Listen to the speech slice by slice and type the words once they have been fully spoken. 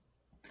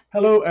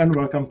Hello and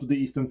welcome to the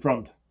Eastern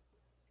Front.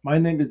 My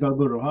name is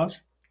Dalibor,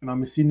 and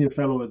I'm a senior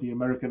fellow at the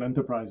American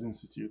Enterprise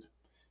Institute.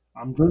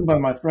 I'm joined by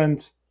my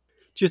friends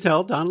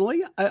Giselle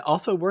Donnelly. I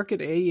also work at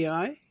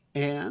AEI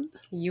and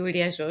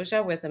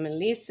Iulia with the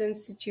Middle East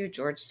Institute,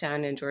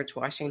 Georgetown and George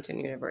Washington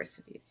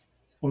Universities.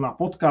 on our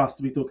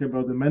podcast. We talk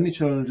about the many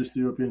challenges to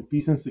European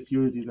peace and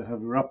security that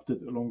have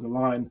erupted along the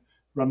line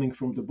running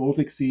from the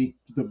Baltic Sea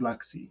to the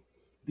Black Sea,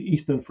 the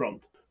Eastern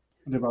Front,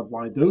 and about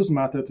why those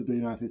matter to the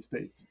United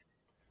States.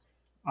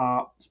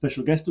 Our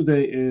special guest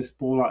today is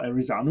Paula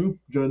Erizanu,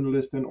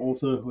 journalist and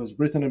author who has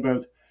written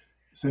about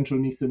Central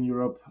and Eastern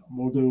Europe,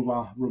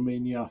 Moldova,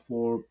 Romania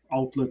for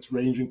outlets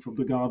ranging from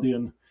The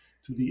Guardian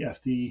to the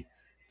FT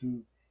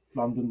to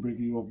London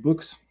Review of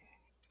Books.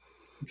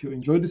 If you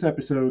enjoyed this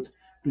episode,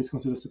 please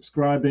consider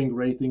subscribing,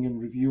 rating,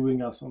 and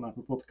reviewing us on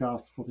Apple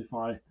Podcasts,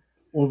 Spotify,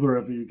 or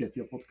wherever you get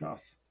your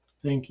podcasts.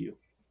 Thank you.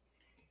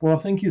 Paula,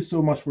 thank you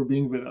so much for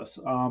being with us.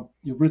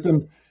 You've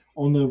written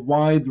on a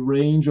wide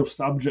range of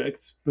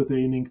subjects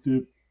pertaining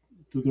to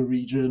the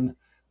region,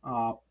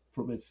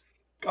 from its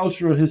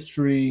cultural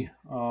history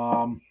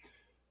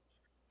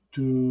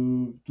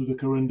to the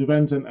current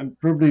events, and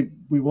probably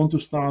we want to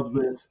start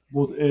with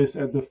what is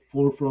at the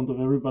forefront of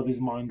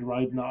everybody's mind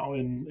right now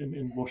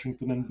in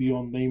Washington and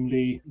beyond,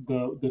 namely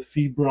the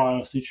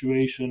febrile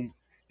situation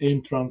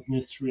in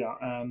Transnistria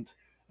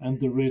and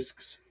the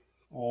risks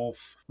of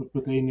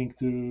pertaining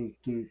to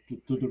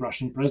the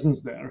Russian presence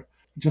there.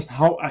 Just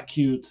how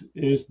acute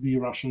is the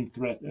Russian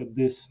threat at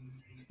this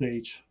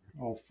stage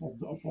of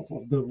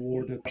the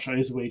war that Russia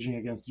is waging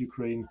against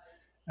Ukraine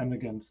and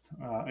against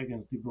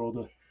the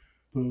broader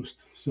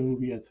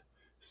post-Soviet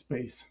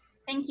space?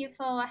 Thank you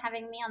for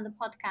having me on the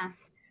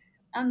podcast.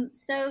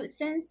 So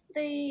since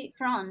the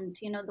front,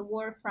 the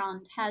war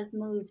front has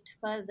moved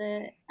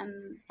further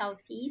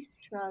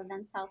southeast rather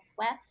than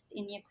southwest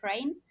in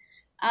Ukraine,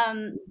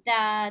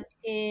 that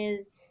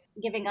is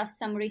giving us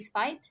some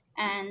respite,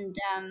 and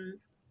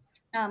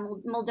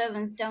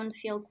Moldovans don't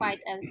feel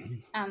quite as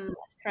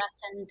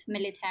threatened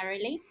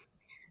militarily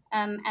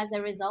as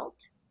a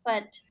result.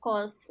 But of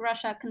course,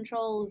 Russia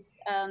controls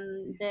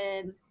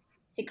the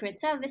secret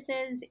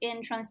services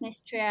in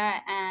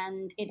Transnistria,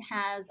 and it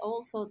has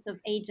all sorts of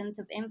agents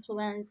of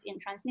influence in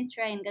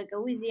Transnistria, in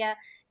Gagauzia,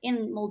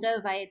 in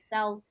Moldova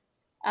itself,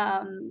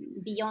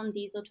 beyond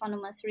these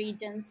autonomous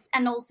regions.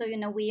 And also,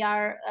 we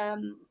are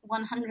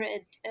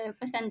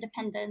 100%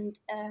 dependent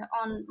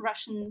on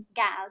Russian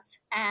gas,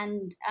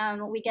 and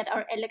we get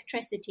our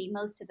electricity,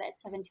 most of it,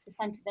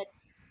 70% of it,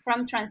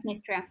 from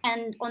Transnistria.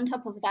 And on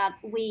top of that,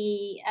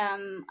 we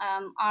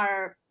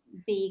are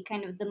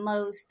the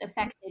most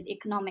affected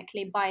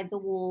economically by the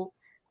war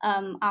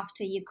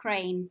after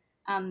Ukraine.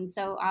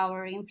 So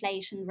our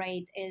inflation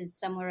rate is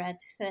somewhere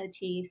at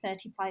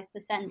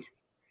 35%,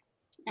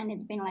 and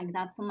it's been like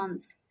that for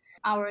months.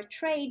 Our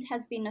trade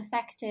has been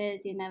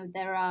affected.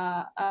 There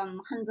are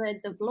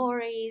hundreds of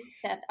lorries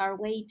that are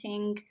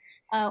waiting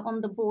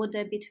on the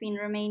border between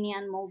Romania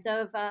and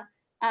Moldova,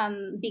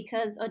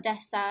 because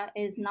Odessa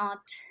is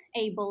not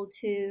able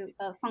to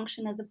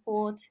function as a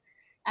port.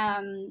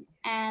 And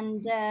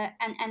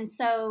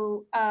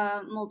so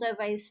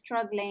Moldova is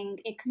struggling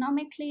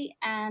economically,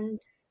 and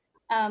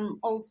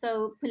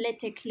also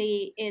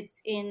politically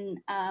it's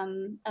in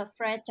a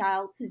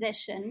fragile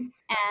position.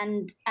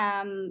 And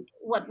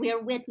what we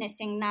are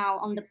witnessing now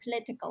on the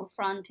political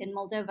front in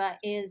Moldova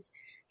is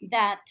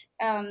that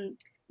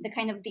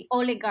the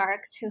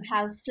oligarchs who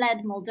have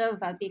fled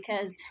Moldova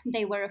because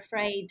they were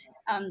afraid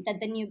that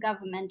the new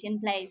government in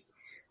place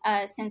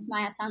since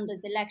Maya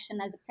Sandu's election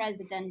as a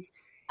president,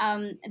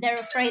 they're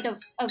afraid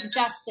of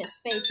justice,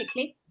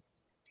 basically.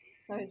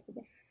 Sorry for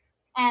this.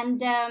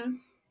 And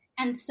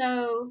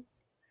so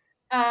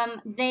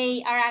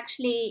they are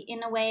actually,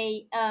 in a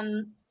way,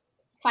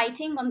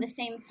 fighting on the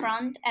same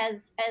front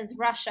as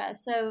Russia.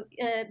 So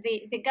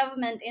the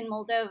government in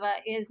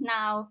Moldova is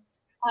now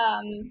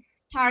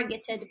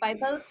targeted by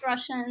both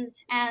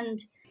Russians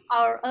and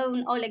our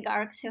own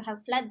oligarchs who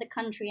have fled the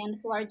country and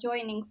who are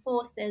joining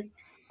forces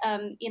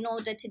in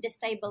order to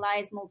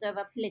destabilize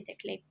Moldova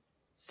politically.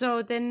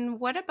 So then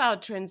what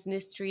about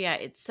Transnistria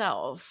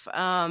itself?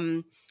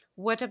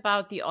 What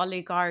about the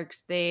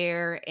oligarchs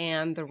there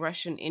and the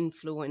Russian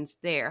influence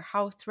there?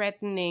 How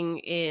threatening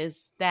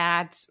is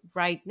that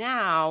right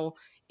now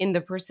in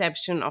the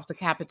perception of the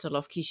capital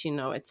of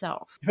Chisinau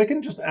itself? If I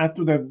can just add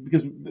to that,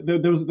 because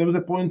there was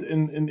a point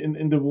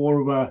in the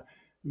war where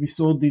we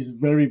saw these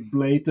very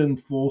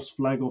blatant false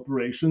flag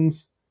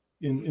operations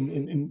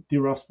in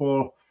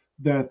Tiraspol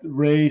that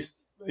raised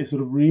a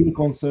sort of real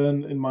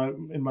concern, in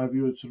my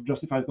view, a sort of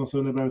justified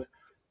concern about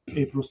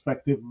a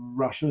prospective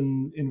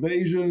Russian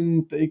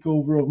invasion,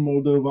 takeover of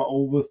Moldova,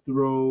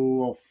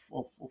 overthrow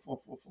of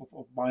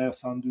Maya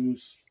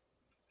Sandu's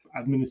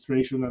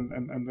administration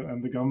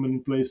and the government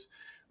in place.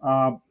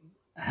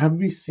 Have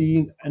we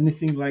seen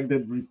anything like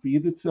that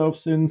repeat itself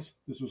since?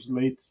 This was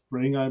late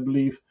spring, I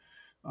believe.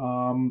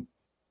 And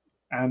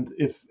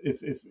if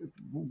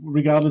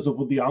regardless of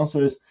what the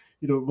answer is,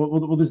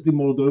 what is the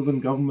Moldovan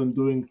government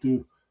doing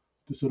to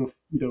sort of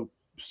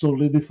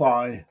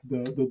solidify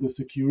the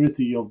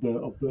security of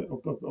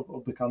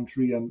the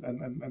country,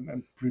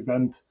 and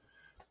prevent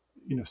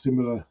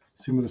similar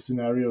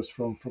scenarios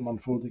from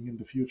unfolding in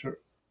the future.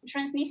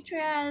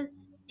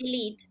 Transnistria's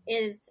elite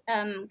is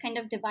kind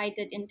of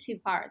divided in two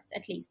parts,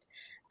 at least.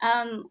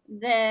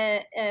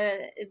 The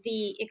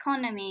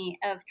economy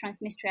of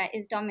Transnistria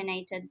is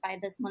dominated by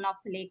this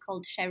monopoly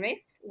called Sheriff,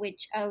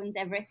 which owns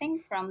everything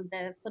from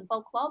the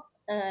football club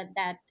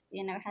that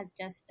has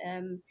just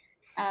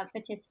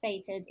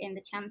participated in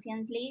the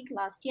Champions League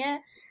last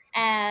year,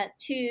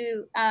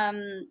 to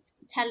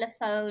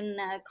telephone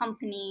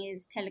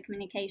companies,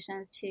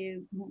 telecommunications,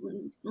 to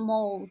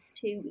malls,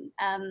 to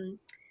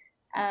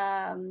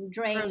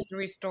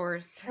grocery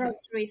stores,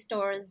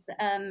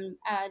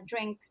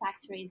 drink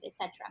factories,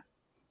 etc.,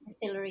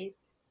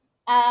 distilleries.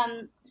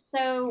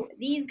 So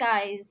these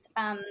guys,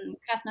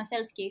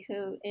 Krasnoselski,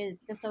 who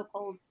is the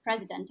so-called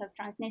president of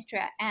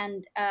Transnistria,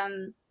 and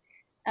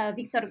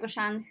Victor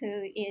Goshan,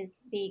 who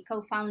is the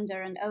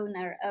co-founder and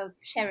owner of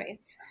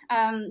Sheriff,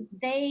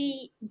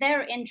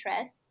 their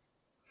interest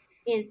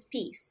is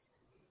peace,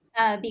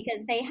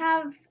 because they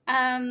have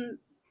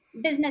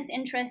business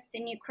interests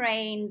in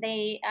Ukraine.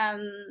 They have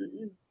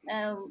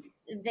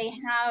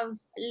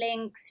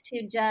links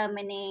to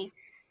Germany.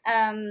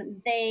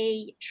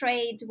 They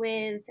trade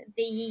with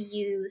the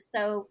EU.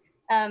 So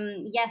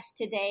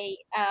yesterday,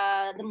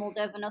 the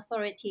Moldovan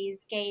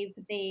authorities gave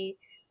the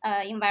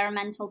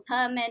environmental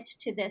permit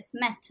to this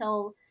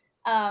metal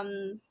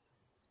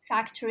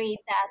factory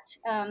that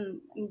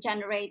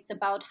generates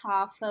about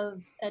half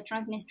of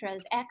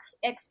Transnistria's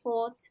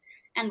exports,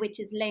 and which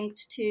is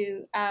linked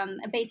to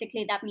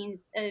basically, that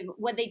means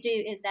what they do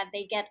is that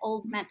they get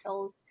old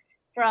metals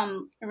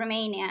from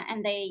Romania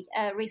and they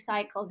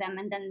recycle them,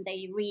 and then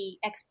they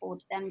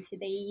re-export them to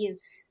the EU.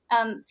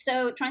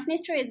 So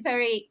Transnistria is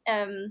very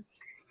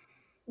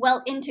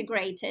well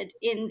integrated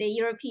in the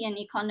European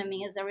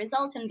economy as a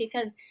result. And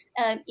because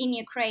in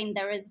Ukraine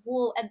there is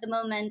war at the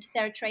moment,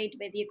 their trade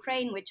with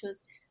Ukraine, which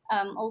was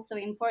also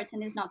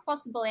important, is not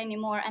possible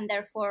anymore, and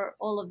therefore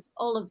all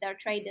of their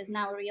trade is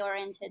now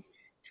reoriented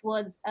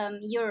towards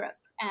Europe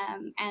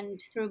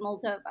and through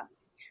Moldova.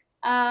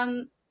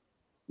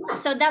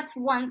 So that's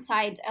one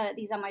side.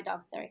 These are my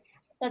dogs. Sorry.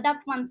 So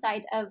that's one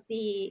side of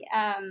the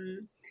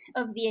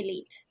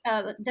elite.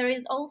 There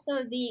is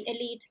also the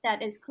elite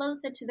that is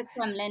closer to the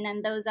Kremlin,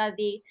 and those are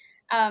the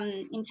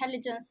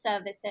intelligence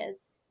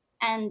services,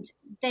 and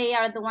they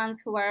are the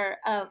ones who are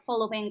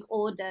following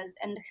orders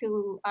and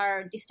who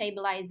are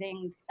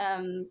destabilizing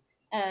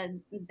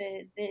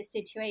the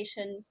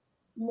situation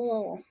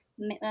more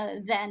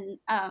than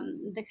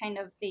the kind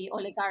of the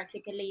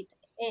oligarchic elite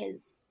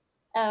is.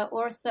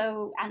 Or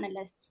so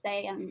analysts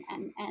say, and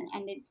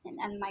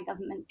my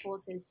government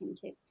sources seem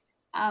to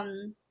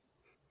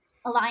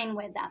align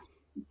with that.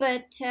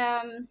 But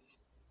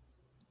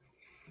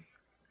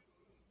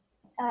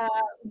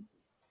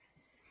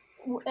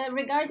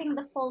regarding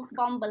the false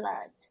bomb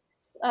alerts,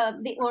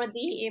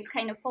 the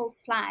kind of false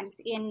flags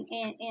in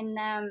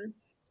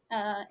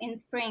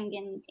spring,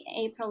 in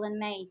April and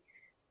May,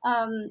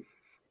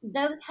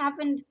 those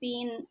haven't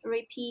been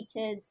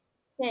repeated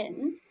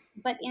since,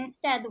 but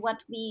instead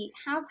what we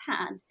have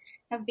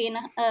been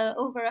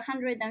over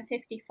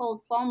 150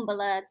 false bomb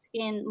alerts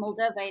in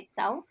Moldova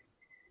itself,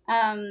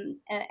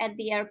 at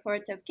the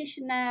airport of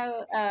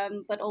Chisinau,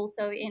 but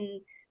also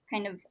in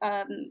kind of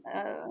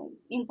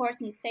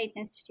important state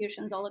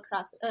institutions all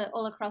across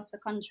the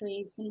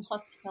country, in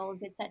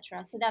hospitals,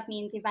 etc. So that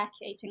means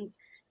evacuating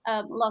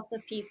lots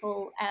of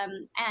people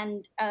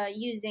and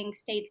using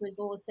state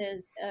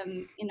resources,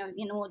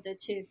 in order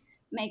to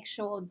make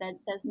sure that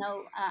there's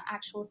no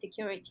actual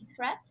security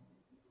threat.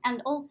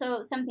 And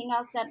also something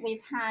else that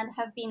we've had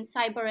have been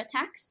cyber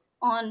attacks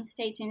on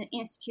state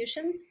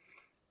institutions.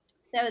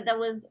 So there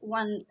was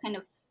one kind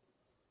of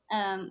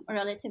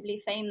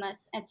relatively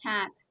famous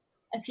attack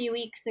a few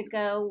weeks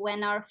ago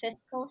when our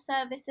fiscal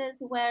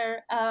services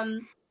were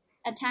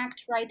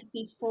attacked right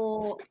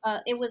before,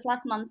 it was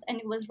last month, and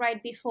it was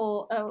right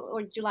before,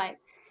 or July,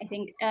 I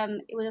think,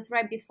 it was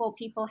right before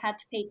people had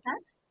to pay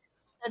tax.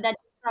 So that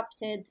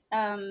disrupted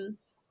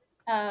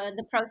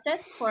the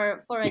process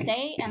for a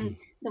day, and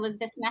there was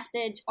this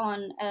message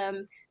on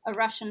a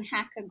Russian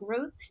hacker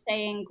group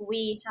saying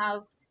we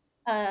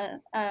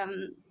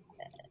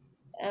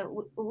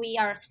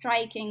are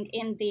striking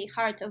in the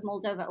heart of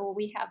Moldova, or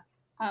we have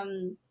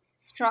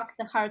struck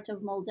the heart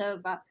of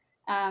Moldova,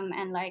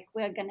 and like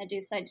we're gonna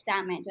do such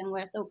damage, and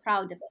we're so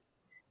proud of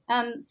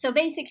it. So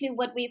basically,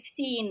 what we've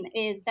seen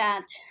is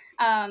that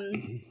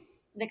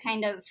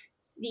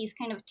these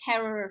kind of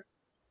terror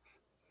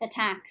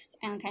attacks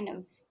and kind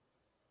of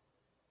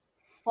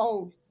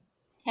false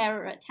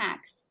terror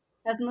attacks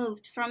have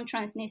moved from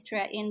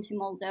Transnistria into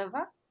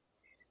Moldova.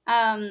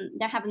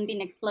 There haven't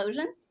been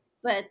explosions,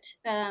 but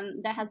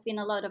there has been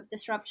a lot of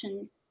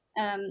disruption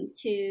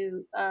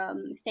to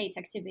state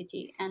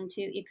activity and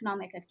to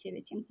economic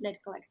activity and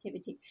political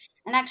activity.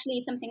 And actually,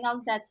 something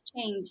else that's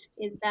changed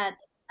is that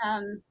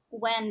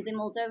when the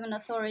Moldovan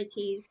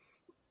authorities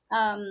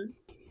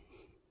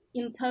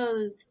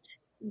imposed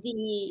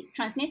the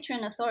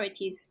Transnistrian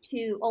authorities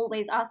to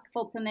always ask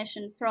for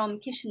permission from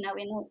Chisinau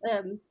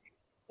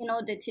in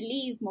order to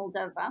leave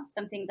Moldova,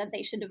 something that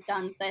they should have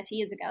done 30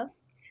 years ago.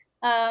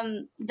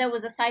 There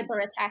was a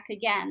cyber attack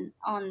again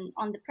on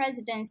the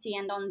presidency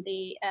and on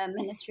the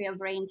Ministry of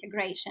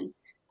Reintegration,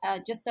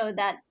 just so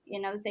that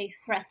they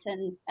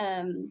threaten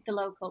the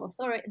local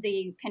authority,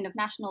 the kind of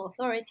national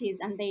authorities,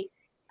 and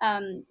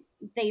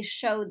they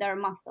show their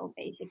muscle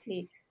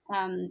basically,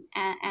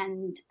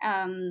 and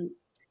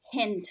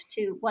hint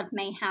to what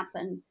may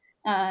happen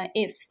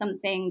if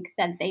something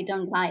that they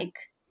don't like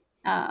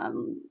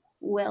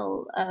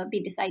will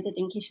be decided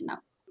in Chisinau.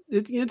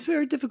 It's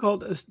very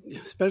difficult,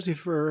 especially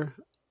for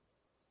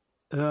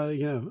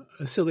a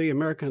silly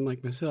American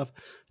like myself,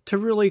 to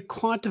really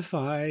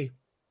quantify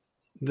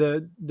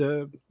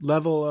the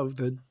level of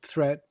the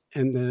threat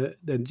and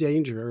the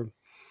danger.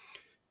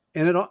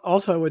 And it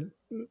also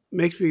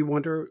makes me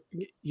wonder,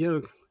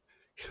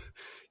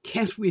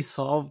 can't we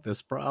solve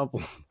this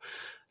problem?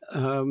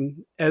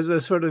 As a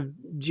sort of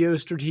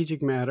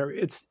geostrategic matter,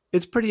 it's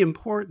pretty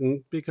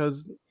important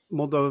because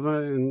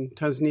Moldova and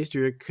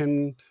Transnistria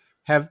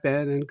have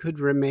been and could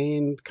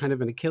remain kind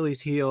of an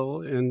Achilles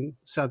heel in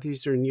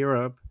southeastern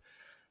Europe,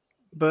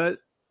 but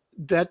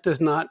that does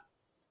not,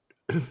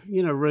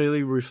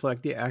 really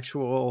reflect the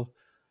actual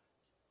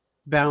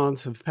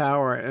balance of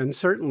power. And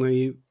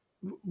certainly,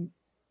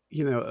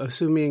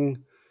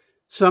 assuming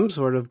some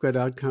sort of good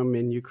outcome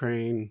in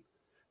Ukraine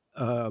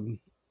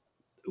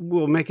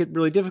will make it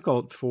really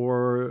difficult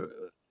for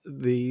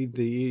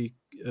the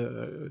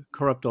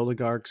corrupt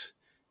oligarchs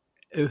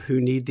who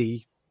need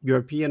the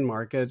European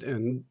market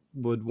and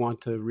would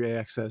want to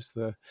reaccess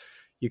the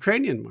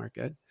Ukrainian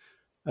market.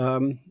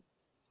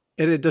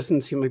 And it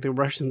doesn't seem like the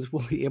Russians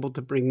will be able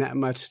to bring that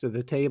much to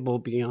the table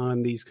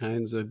beyond these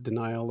kinds of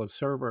denial of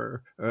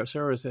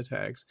service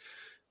attacks,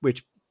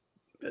 which,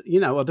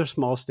 other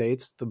small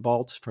states, the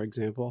Balts, for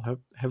example,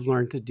 have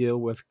learned to deal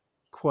with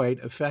quite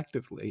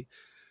effectively.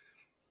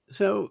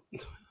 So,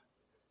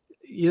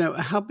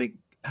 how big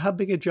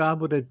a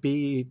job would it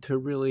be to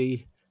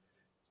really,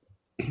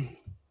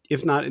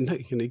 if not,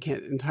 you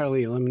can't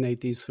entirely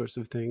eliminate these sorts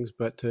of things,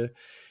 but to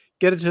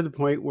get it to the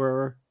point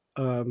where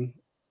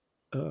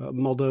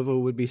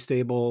Moldova would be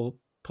stable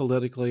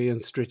politically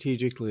and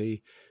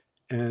strategically,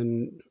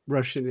 and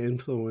Russian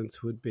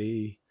influence would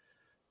be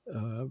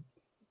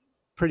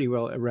pretty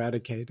well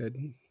eradicated.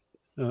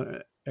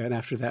 And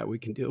after that, we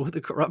can deal with the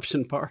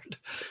corruption part.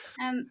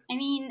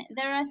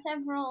 There are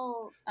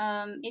several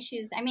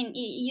issues.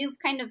 You've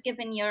kind of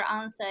given your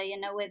answer,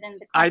 within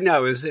the. I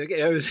know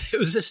it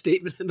was a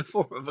statement in the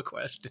form of a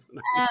question.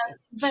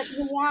 But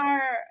we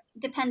are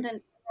dependent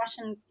on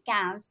Russian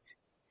gas,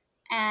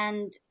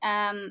 and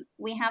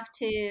we have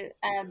to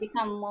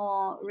become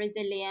more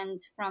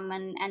resilient from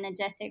an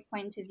energetic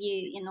point of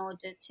view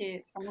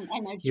from an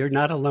energy. You're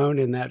not alone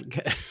in that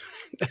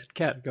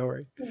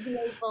category. To be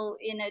able,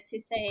 to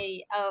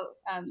say,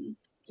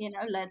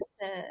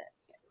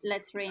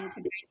 let's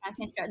reintegrate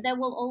Transnistria. There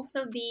will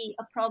also be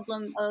a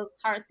problem of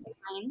hearts and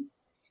minds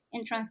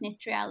in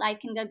Transnistria,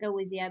 like in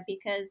Gagauzia,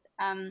 because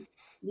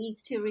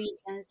these two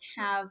regions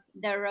have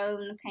their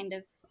own kind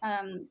of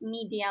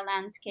media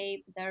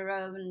landscape, their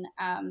own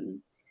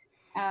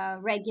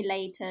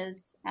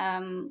regulators,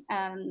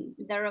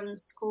 their own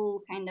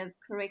school kind of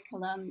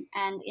curriculum.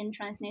 And in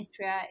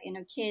Transnistria,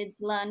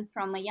 kids learn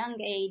from a young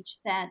age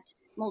that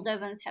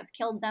Moldovans have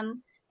killed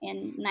them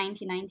in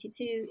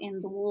 1992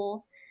 in the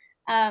war.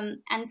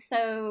 And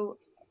so,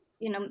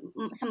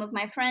 some of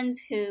my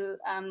friends who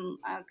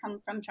come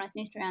from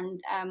Transnistria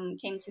and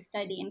came to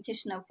study in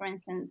Chisinau, for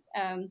instance,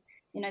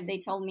 they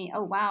told me,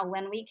 oh, wow,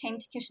 when we came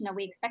to Chisinau,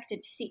 we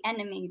expected to see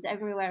enemies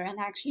everywhere. And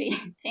actually,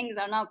 things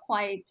are not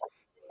quite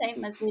the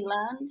same as we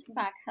learned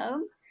back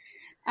home.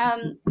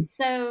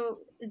 So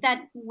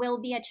that will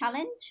be a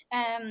challenge.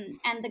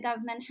 And the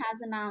government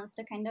has announced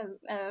a kind of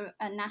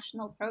a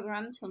national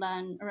program to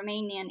learn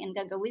Romanian in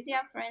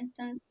Gagauzia, for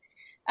instance.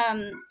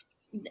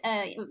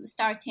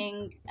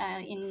 Starting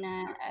in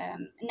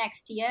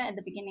next year, at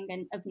the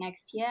beginning of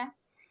next year.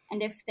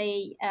 And if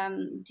they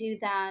do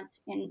that,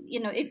 and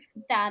if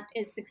that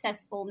is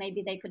successful,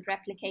 maybe they could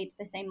replicate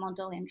the same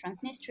model in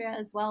Transnistria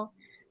as well,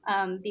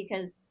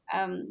 because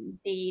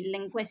the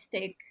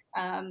linguistic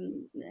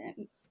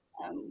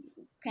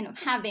kind of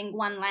having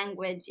one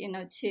language,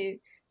 to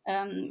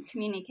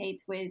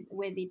communicate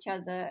with each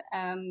other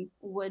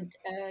would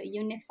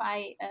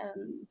unify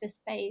the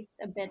space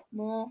a bit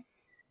more.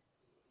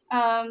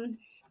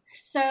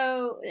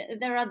 So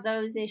there are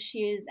those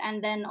issues.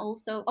 And then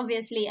also,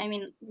 obviously,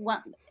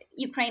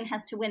 Ukraine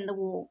has to win the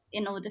war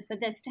in order for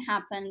this to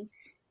happen.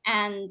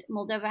 And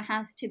Moldova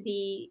has to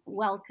be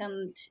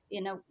welcomed,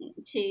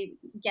 to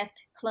get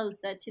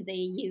closer to the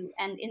EU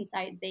and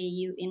inside the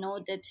EU in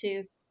order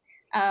to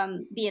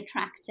be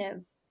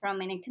attractive from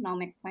an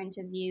economic point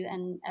of view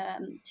and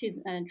to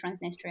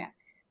Transnistria.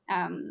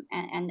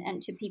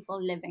 And to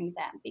people living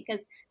there,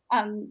 because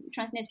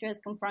Transnistria is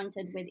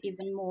confronted with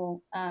even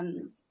more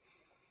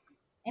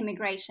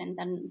immigration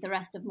than the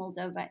rest of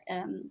Moldova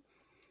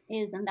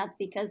and that's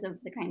because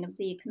of the kind of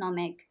the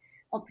economic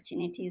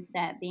opportunities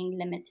there being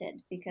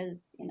limited,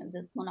 because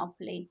this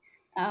monopoly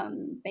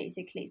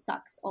basically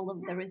sucks all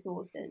of the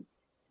resources.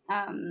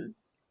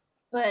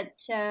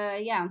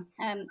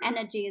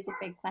 Energy is a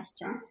big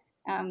question,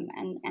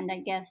 and I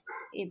guess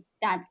if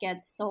that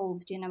gets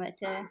solved,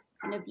 at a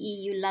kind of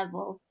EU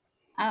level,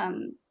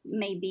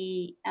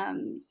 maybe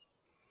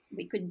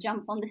we could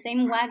jump on the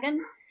same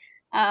wagon.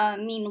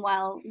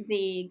 Meanwhile,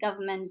 the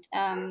government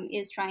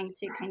is trying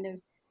to kind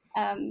of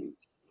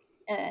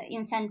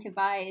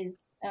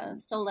incentivize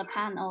solar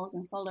panels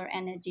and solar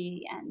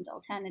energy and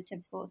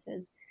alternative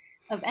sources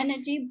of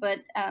energy, but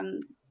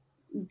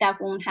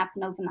that won't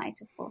happen overnight,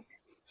 of course.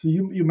 So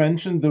you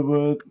mentioned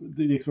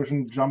the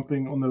expression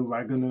jumping on a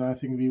wagon, and I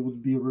think we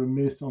would be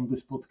remiss on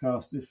this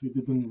podcast if we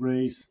didn't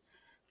raise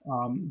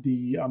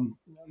the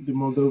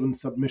Moldovan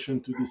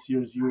submission to this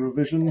year's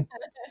Eurovision.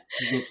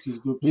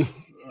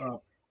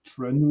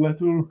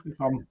 Trenletter,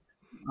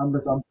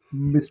 unless I'm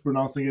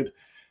mispronouncing it.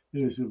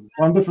 It is a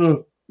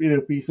wonderful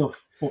piece of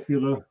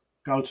popular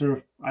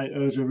culture. I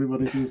urge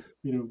everybody to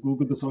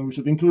Google the song. We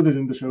should include it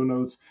in the show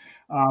notes.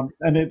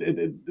 And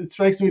it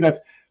strikes me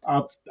that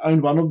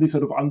one of the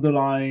sort of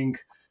underlying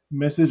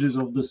messages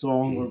of the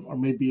song, or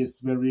maybe it's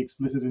very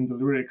explicit in the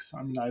lyrics.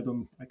 I mean, I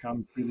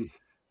can't really.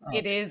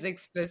 It is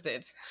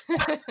explicit.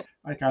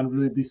 I can't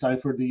really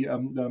decipher the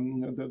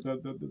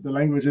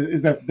language.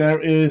 Is that there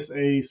is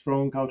a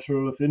strong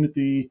cultural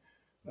affinity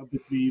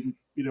between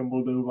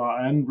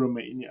Moldova and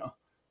Romania,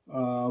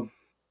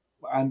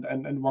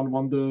 and one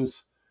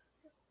wonders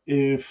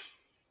if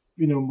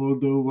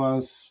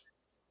Moldova's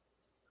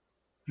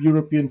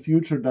European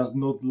future does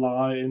not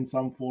lie in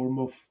some form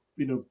of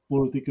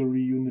political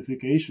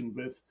reunification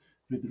with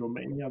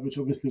Romania, which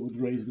obviously would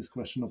raise this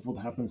question of what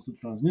happens to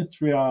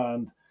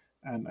Transnistria,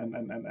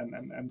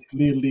 and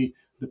clearly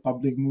the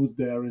public mood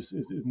there is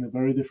in a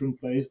very different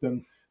place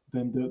than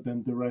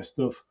the rest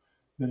of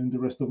in the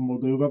rest of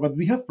Moldova. But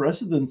we have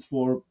precedents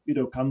for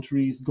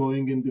countries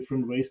going in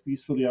different ways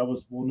peacefully. I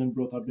was born and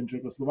brought up in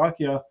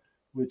Czechoslovakia,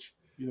 which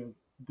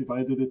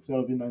divided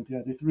itself in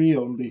 1993,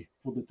 only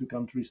for the two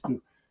countries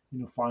to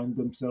find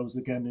themselves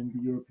again in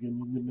the European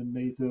Union and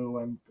NATO,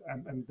 and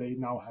they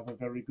now have a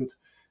very good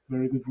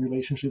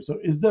relationship. So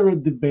is there a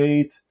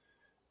debate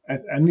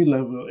at any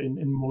level in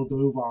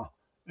Moldova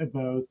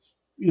about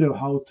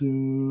how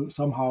to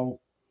somehow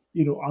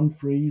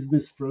unfreeze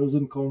this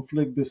frozen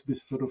conflict, this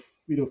sort of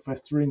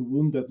festering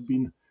wound that's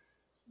been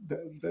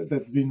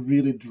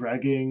really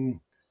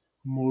dragging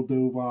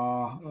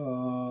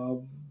Moldova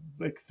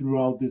like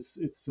throughout its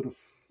sort of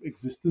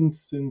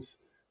existence since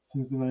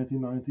the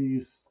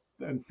 1990s,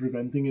 and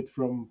preventing it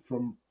from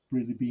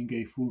really being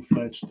a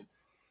full-fledged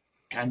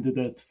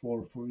candidate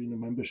for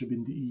membership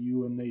in the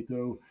EU and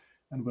NATO,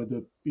 and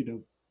whether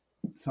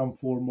some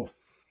form of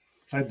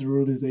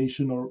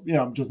federalization, or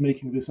I'm just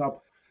making this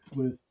up,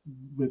 with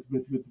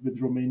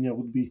Romania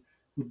would be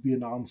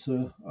an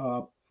answer.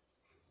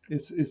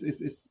 Is this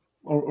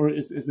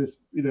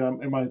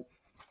am I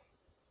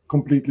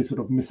completely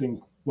sort of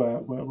missing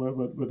where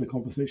the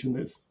conversation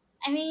is?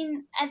 I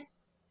mean, at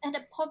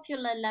a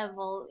popular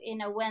level,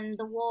 when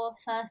the war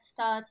first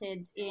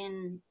started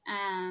in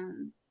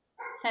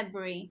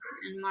February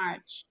and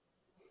March,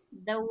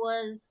 there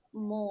was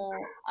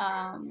more.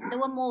 There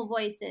were more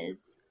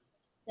voices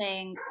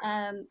saying,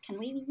 "Can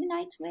we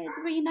reunite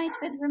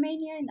with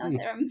Romania?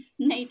 They're a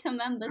NATO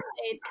member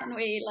state. Can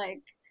we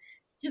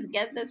just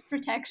get this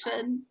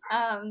protection?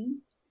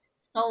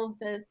 Solve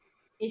this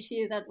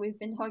issue that we've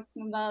been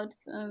talking about,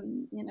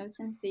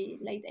 since the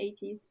late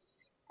 80s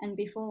and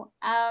before."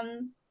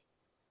 I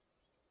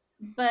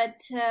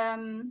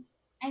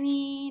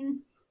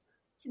mean,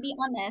 to be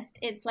honest,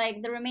 it's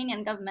like the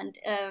Romanian government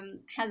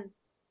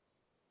has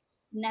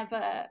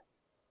never,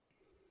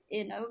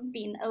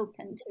 been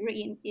open to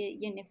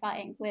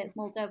reunifying with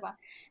Moldova.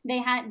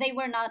 They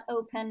were not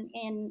open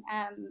in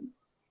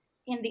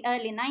the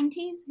early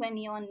 90s when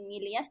Ion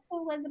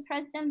Iliescu was the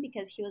president,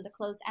 because he was a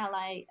close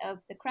ally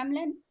of the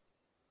Kremlin.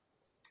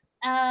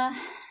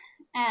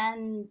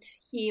 And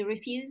he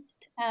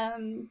refused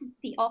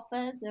the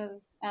offers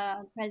of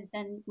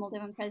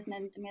Moldovan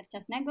President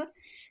Mircea Negru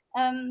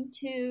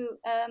to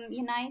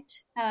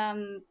unite.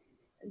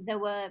 There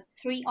were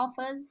 3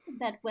 offers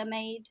that were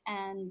made,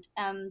 and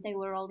they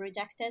were all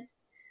rejected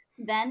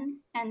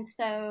then. And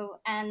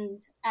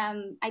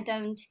I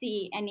don't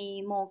see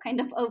any more kind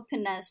of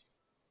openness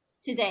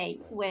today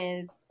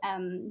with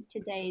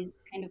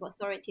today's kind of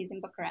authorities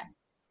in Bucharest.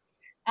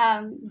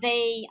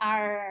 They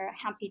are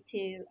happy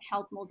to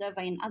help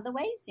Moldova in other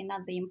ways, in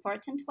other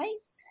important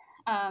ways,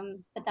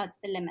 but that's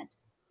the limit.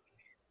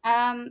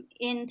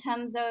 In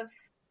terms of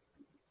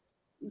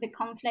the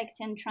conflict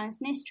in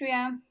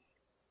Transnistria,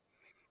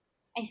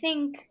 I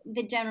think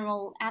the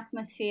general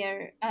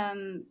atmosphere,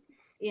 what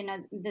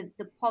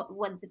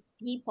the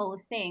people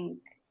think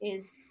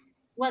is,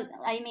 what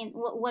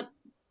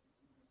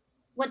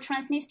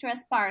Transnistria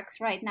sparks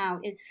right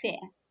now is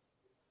fear,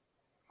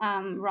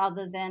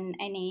 rather than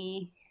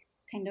any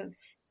kind of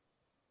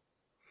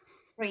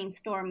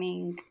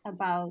brainstorming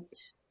about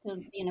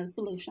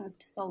solutions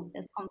to solve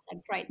this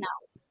conflict right now,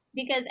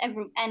 because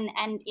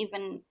and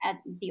even at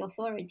the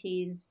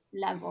authorities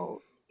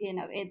level,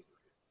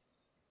 it's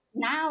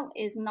now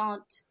is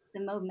not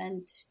the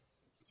moment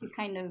to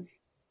kind of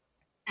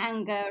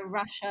anger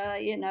Russia,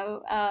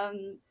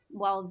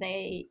 while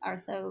they are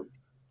so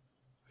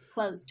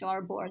close to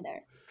our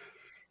border,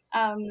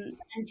 and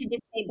to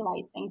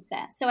destabilize things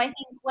there. So I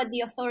think what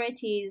the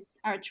authorities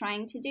are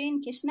trying to do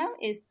in Chisinau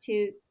is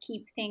to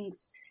keep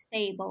things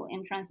stable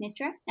in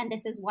Transnistria. And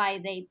this is why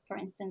they, for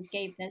instance,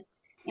 gave this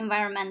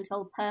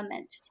environmental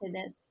permit to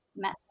this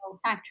metal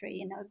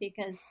factory,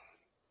 because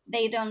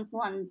they don't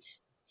want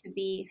to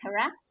be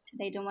harassed.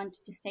 They don't want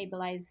to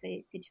destabilize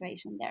the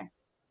situation there.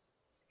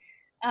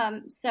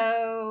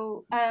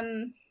 So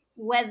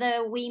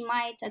whether we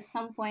might at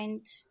some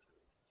point,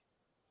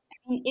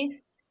 I mean,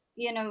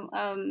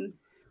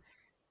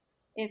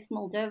 if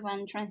Moldova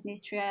and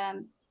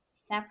Transnistria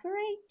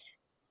separate,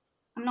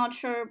 I'm not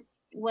sure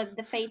what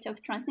the fate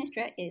of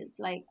Transnistria is.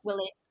 Like, will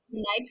it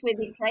unite with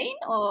Ukraine,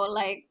 or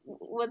like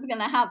what's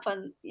gonna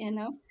happen?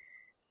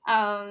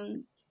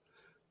 Um,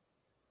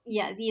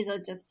 yeah, these are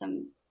just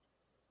some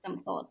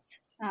thoughts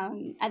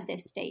at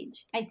this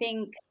stage. I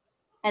think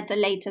at a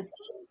later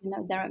stage,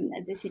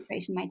 the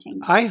situation might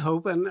change. I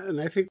hope, and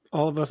I think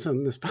all of us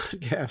on this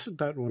podcast,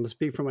 don't want to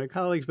speak for my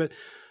colleagues, but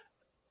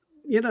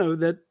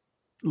that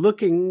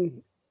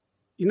looking,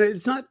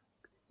 it's not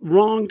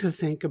wrong to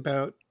think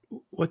about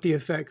what the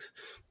effects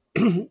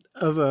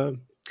of a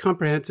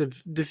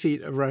comprehensive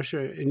defeat of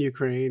Russia in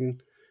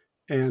Ukraine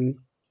and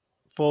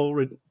full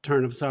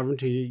return of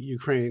sovereignty to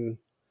Ukraine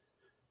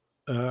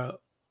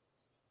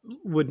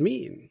would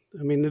mean.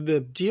 I mean,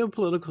 the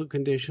geopolitical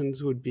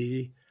conditions would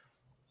be,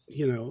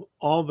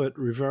 all but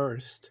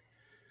reversed.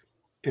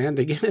 And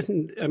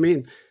again, I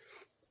mean,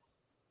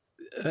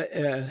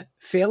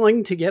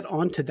 failing to get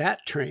onto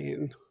that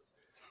train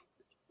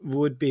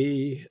would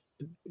be,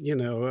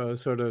 a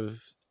sort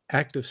of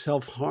act of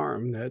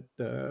self-harm that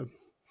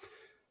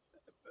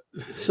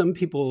some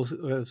people,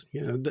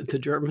 the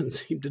Germans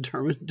seem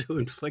determined to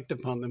inflict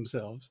upon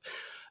themselves.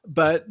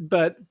 But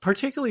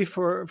particularly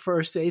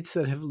for states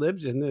that have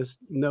lived in this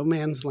no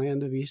man's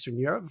land of Eastern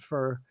Europe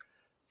for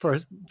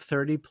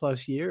 30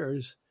 plus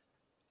years,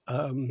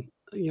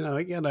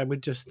 again, I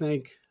would just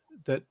think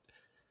that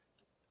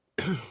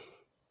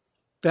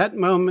that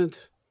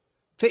moment,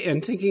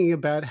 and thinking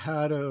about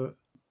how to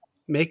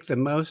make the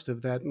most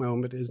of that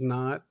moment is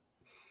not,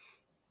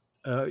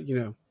 a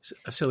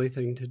silly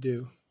thing to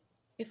do.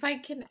 If I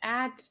can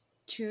add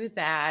to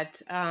that,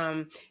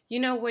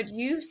 what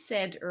you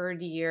said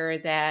earlier,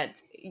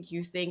 that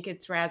you think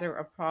it's rather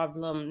a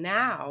problem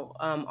now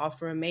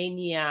of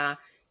Romania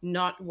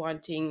not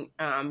wanting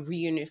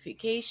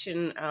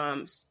reunification,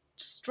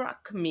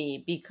 struck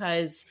me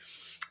because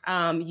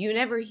you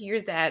never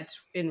hear that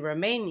in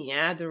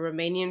Romania. The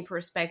Romanian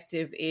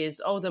perspective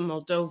is, oh, the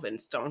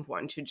Moldovans don't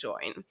want to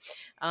join.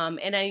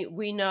 And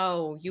we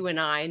know, you and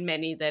I and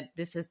many, that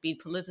this has been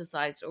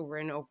politicized over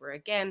and over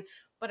again.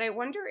 But I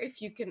wonder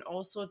if you can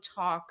also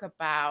talk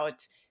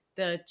about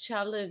the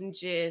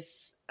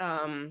challenges.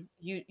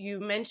 You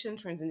mentioned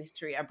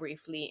Transnistria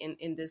briefly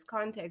in this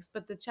context,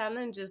 but the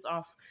challenges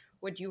of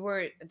what you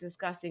were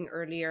discussing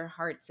earlier,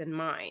 hearts and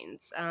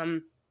minds.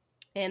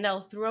 And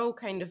I'll throw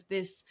kind of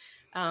this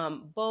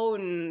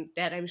bone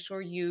that I'm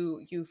sure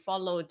you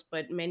followed,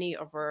 but many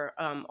of our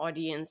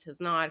audience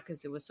has not,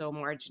 because it was so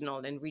marginal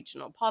in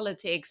regional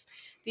politics.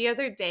 The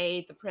other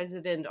day, the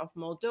president of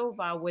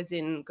Moldova was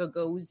in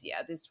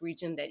Gagauzia, this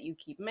region that you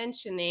keep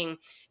mentioning,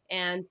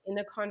 and in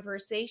a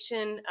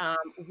conversation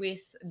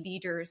with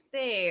leaders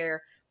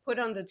there, put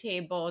on the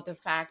table the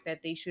fact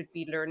that they should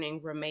be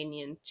learning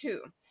Romanian too.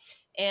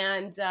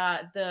 And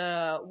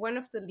the one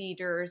of the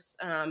leaders,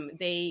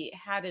 they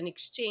had an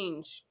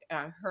exchange,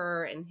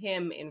 her and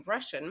him, in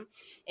Russian,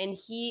 and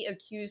he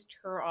accused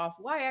her of,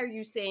 why are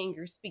you saying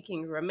you're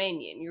speaking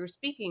Romanian? You're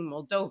speaking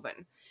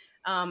Moldovan.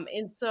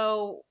 And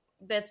so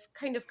that's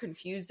kind of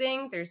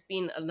confusing. There's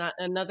been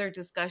another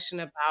discussion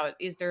about,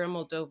 is there a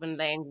Moldovan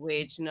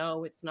language?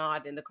 No, it's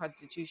not. In the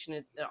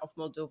constitution of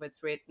Moldova,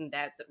 it's written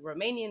that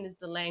Romanian is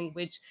the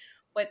language.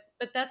 But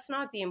that's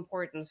not the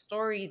important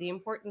story. The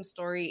important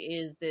story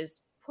is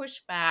this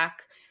pushback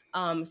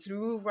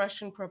through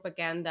Russian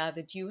propaganda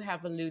that you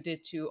have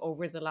alluded to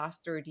over the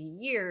last 30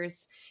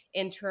 years,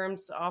 in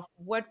terms of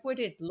what would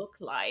it look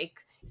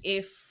like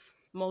if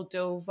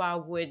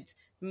Moldova would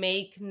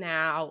make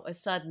now a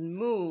sudden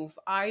move,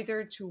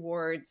 either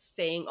towards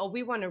saying, oh,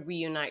 we want to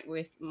reunite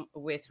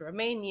with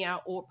Romania,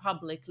 or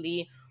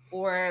publicly,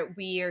 or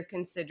we are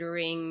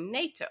considering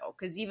NATO,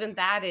 because even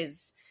that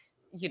is,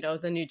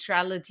 the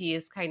neutrality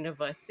is kind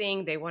of a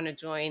thing. They want to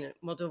join,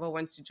 Moldova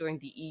wants to join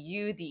the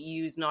EU. The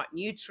EU is not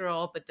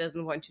neutral, but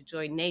doesn't want to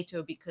join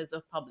NATO because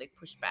of public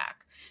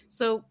pushback.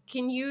 So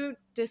can you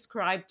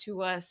describe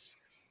to us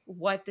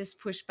what this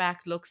pushback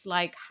looks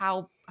like,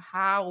 how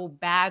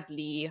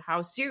badly,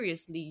 how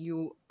seriously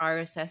you are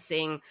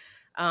assessing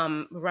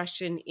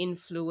Russian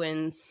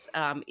influence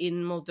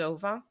in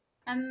Moldova?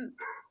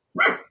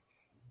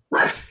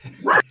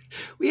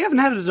 We haven't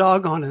had a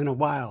dog on in a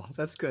while.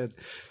 That's good.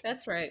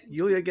 That's right.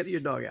 Iulia, get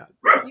your dog out.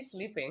 He's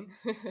sleeping.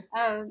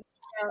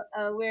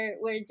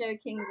 We're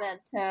joking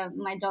that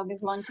my dog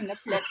is launching a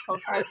political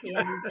party,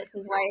 and this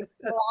is why it's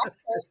so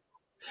active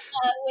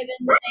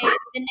within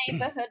the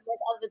neighborhood with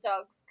other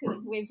dogs,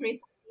 because we've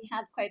recently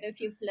had quite a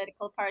few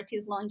political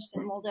parties launched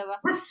in Moldova.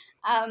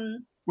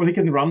 Well, he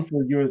can run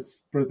for U.S.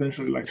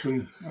 presidential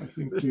election. I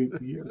think we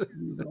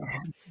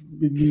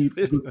need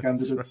good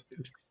candidates.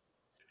 Right.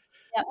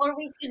 Yeah, or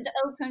we could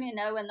open,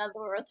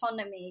 another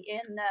autonomy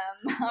in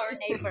our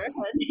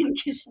neighborhood in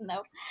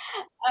Chisinau,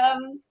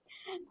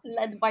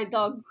 led by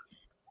dogs.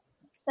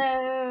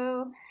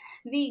 So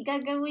the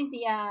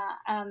Gagauzia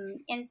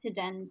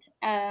incident,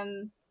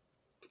 that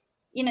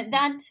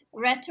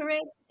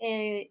rhetoric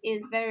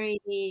is very,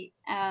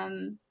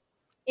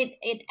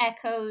 it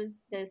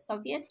echoes the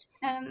Soviet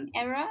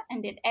era,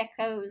 and it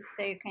echoes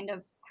the kind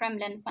of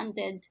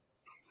Kremlin-funded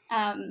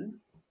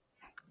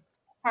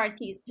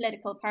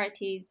political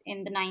parties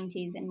in the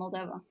 90s in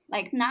Moldova.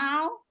 Like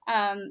now,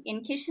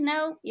 in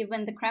Chisinau,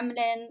 even the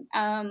Kremlin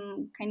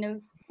kind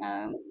of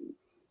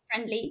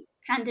friendly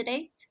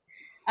candidates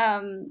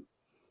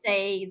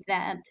say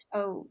that,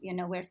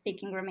 we're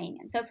speaking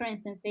Romanian. So, for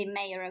instance, the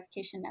mayor of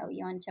Chisinau,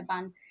 Ion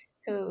Ceban,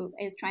 who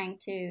is trying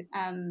to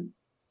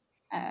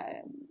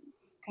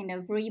kind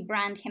of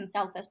rebrand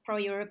himself as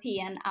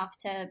pro-European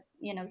after,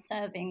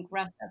 serving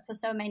Russia for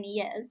so many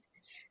years,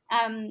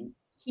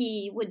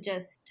 he would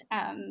just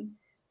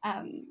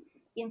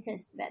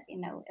insist that,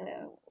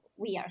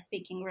 we are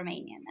speaking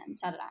Romanian and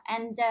ta-da.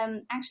 And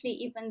actually,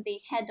 even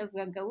the head of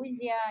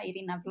Gagauzia,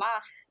 Irina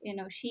Vlah,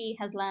 she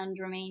has learned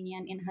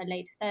Romanian in her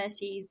late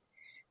 30s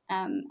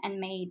and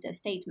made a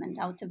statement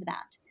out of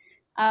that.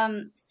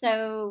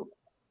 So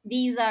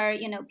these are,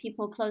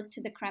 people close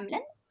to the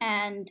Kremlin.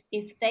 And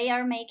if they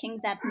are making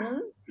that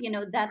move,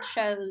 that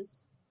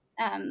shows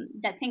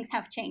that things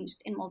have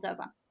changed in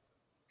Moldova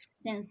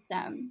since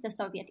the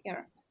Soviet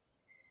era,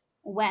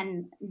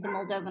 when the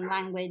Moldovan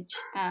language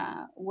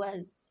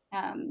was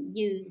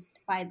used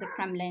by the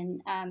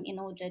Kremlin in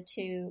order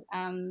to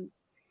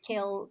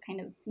kill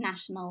kind of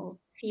national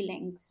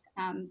feelings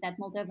that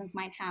Moldovans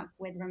might have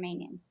with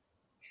Romanians.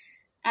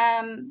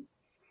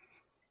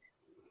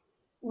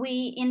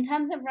 In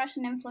terms of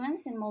Russian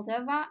influence in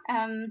Moldova,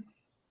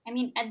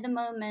 at the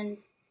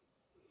moment,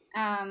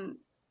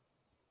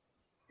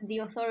 the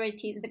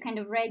authorities, the kind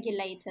of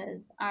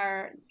regulators,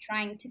 are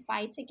trying to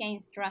fight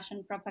against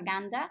Russian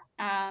propaganda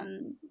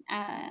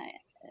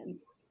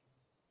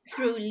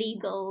through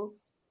legal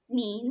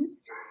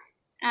means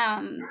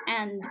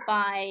and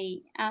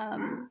by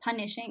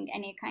punishing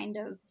any kind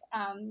of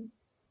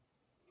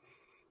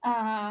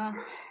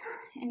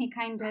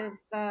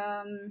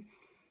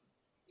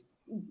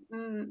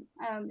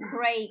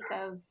break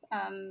of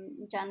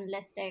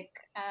journalistic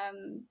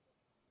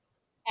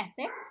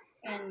ethics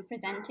in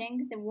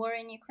presenting the war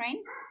in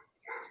Ukraine.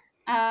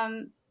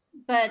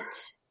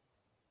 But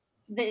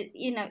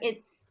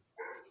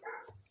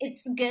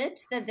it's good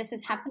that this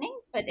is happening,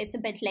 but it's a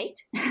bit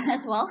late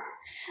as well.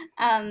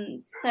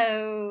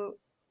 So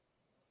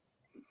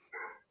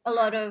a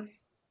lot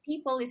of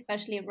people,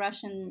 especially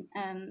Russian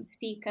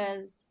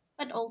speakers,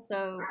 but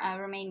also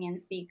Romanian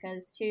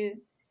speakers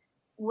too,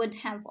 would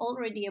have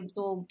already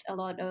absorbed a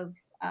lot of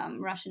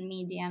Russian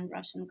media and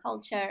Russian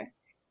culture,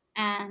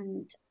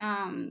 and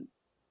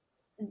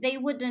they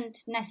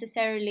wouldn't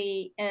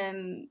necessarily,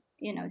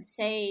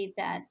 say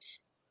that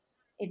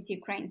it's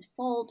Ukraine's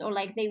fault, or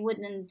like they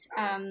wouldn't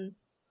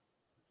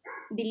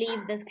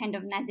believe this kind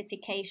of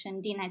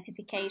Nazification,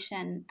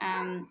 denazification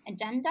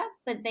agenda,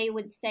 but they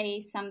would say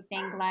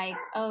something like,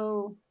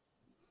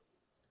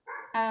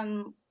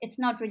 it's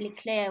not really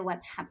clear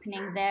what's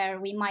happening there.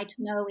 We might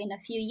know in a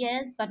few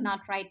years, but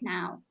not right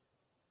now.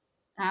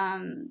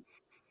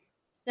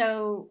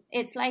 So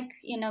it's like,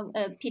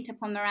 Peter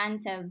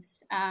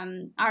Pomerantsev's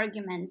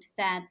argument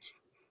that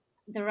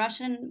the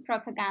Russian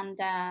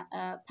propaganda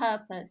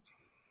purpose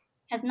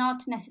has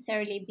not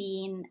necessarily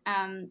been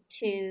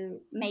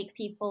to make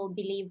people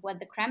believe what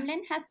the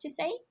Kremlin has to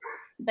say,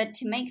 but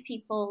to make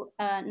people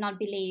not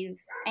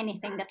believe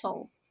anything at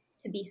all,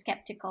 to be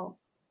skeptical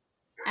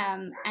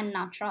and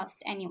not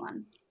trust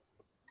anyone.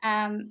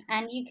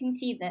 And you can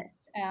see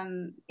this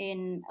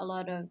in a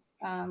lot of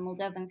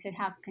Moldovans who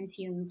have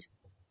consumed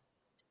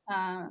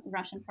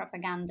Russian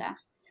propaganda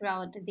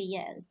throughout the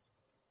years.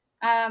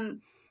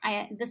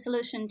 The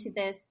solution to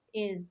this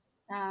is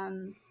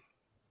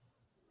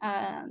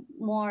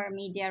more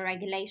media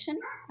regulation,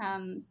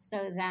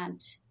 so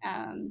that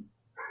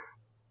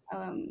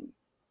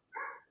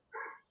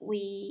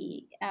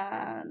we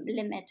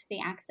limit the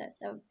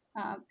access of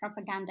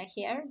propaganda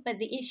here. But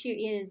the issue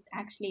is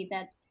actually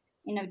that,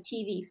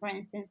 TV, for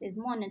instance, is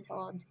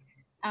monitored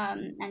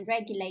and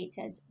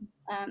regulated,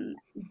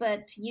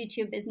 but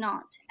YouTube is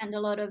not. And a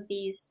lot of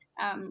these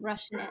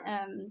Russian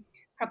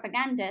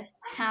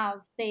propagandists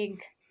have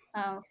big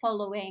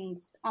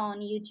followings on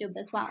YouTube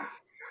as well.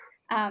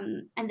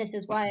 And this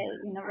is why,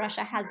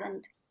 Russia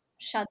hasn't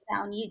shut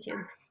down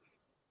YouTube,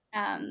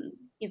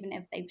 even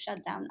if they've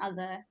shut down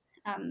other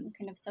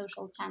kind of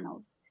social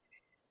channels.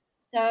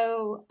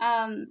 So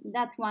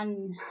that's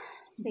one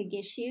big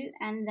issue.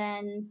 And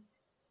then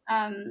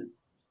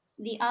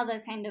the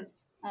other kind of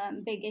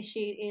big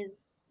issue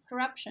is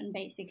corruption,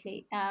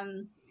 basically.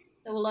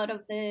 So a lot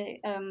of the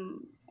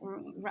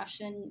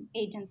Russian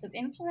agents of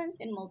influence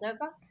in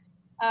Moldova,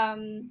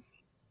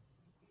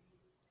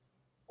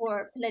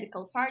 or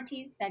political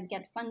parties that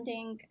get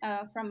funding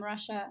from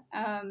Russia,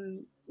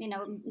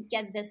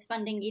 get this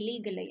funding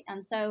illegally.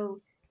 And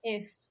so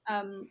if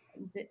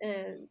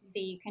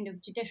the kind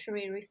of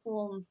judiciary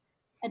reform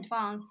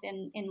advanced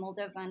in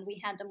Moldova and we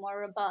had a more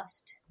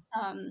robust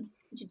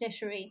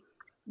judiciary,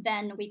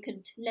 then we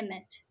could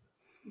limit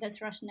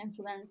this Russian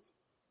influence.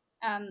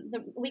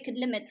 We could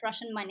limit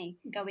Russian money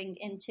going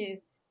into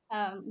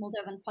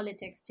Moldovan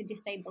politics to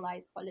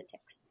destabilize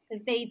politics,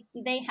 because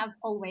they have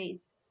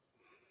always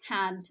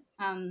had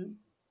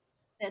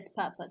this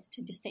purpose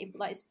to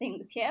destabilize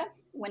things here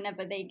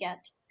whenever they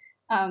get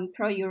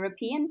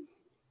pro-European,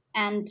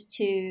 and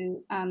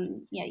to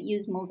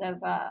use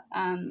Moldova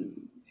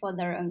for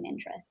their own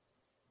interests.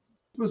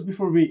 Because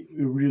before we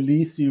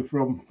release you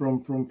from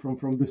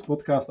this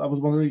podcast, I was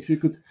wondering if you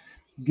could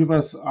give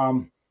us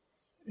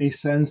a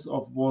sense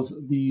of what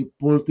the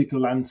political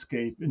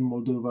landscape in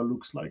Moldova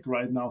looks like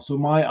right now. So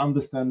my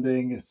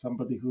understanding, as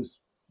somebody who's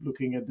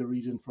looking at the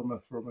region from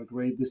a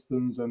great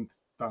distance and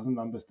doesn't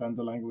understand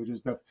the language,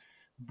 is that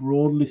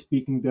broadly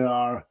speaking, there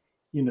are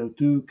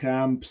two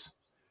camps,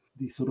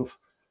 the sort of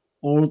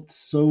old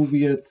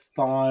Soviet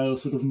style,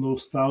 sort of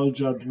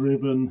nostalgia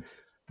driven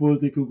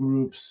political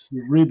groups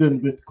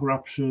ridden with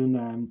corruption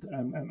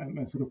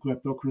and sort of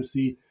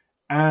kleptocracy,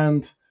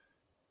 and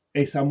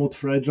a somewhat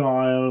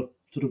fragile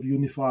sort of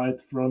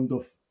unified front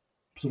of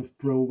sort of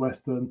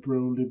pro-Western,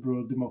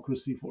 pro-liberal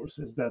democracy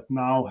forces that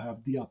now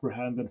have the upper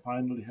hand and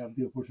finally have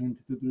the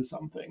opportunity to do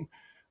something.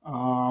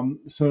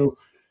 So,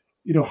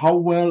 how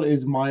well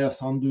is Maya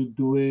Sandu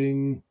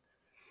doing?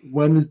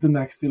 When is the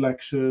next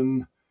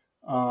election?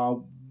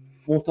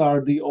 What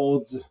are the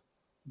odds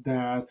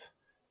that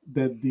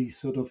the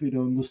sort of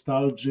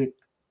nostalgic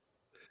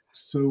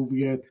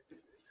Soviet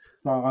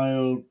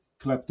style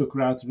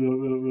kleptocrats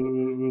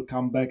will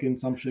come back in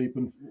some shape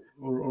and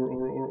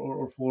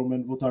or form,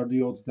 and what are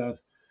the odds that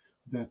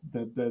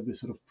the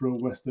sort of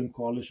pro-Western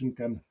coalition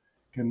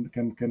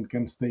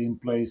can stay in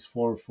place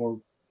for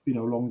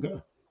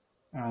longer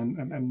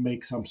and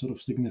make some sort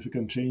of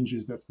significant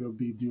changes that will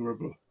be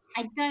durable?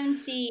 I don't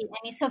see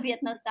any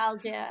Soviet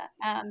nostalgia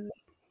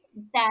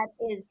that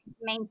is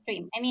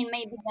mainstream. I mean,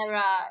 maybe there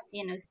are,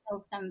 still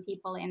some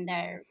people in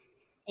their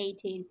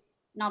 80s,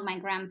 not my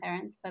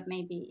grandparents, but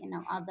maybe,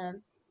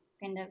 other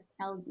kind of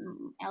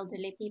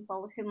elderly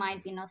people who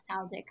might be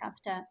nostalgic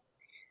after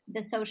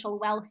the social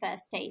welfare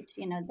state,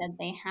 that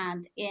they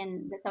had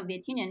in the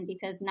Soviet Union,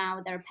 because now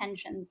their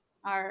pensions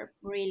are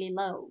really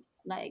low,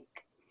 like,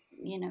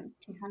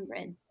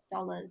 $200.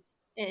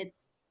 It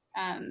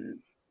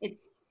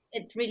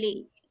it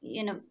really,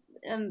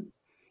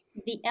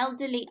 the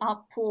elderly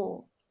are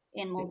poor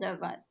in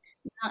Moldova.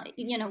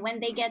 When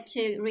they get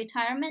to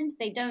retirement,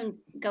 they don't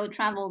go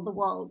travel the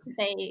world.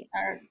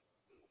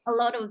 A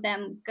lot of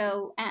them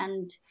go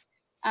and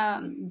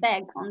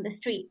beg on the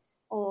streets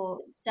or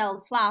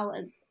sell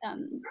flowers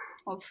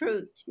or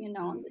fruit,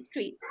 on the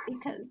streets,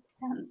 because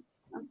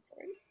I'm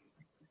sorry.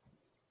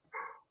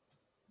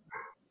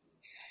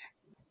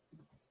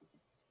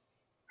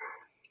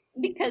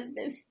 Because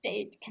the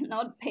state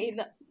cannot pay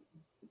them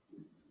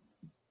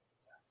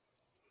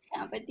to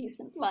have a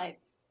decent life.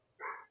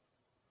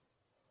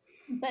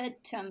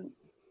 But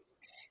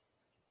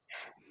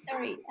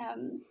sorry,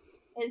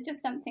 it's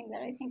just something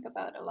that I think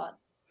about a lot.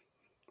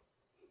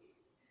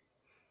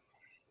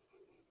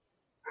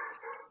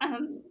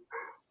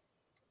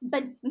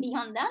 But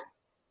beyond that,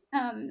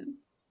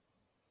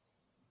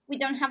 we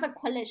don't have a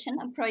coalition,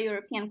 a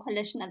pro-European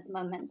coalition at the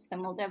moment. So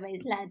Moldova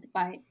is led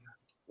by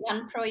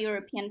one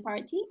pro-European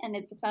party, and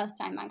it's the first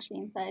time actually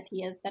in 30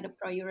 years that a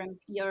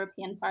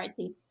pro-European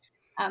party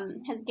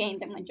has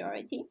gained a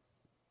majority.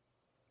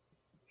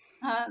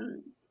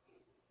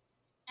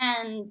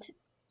 And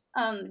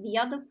the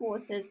other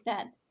forces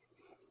that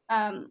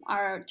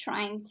are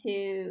trying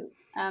to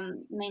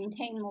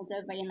maintain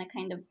Moldova in a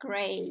kind of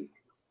gray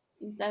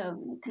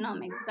zone,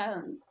 economic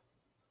zone,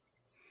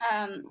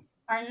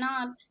 are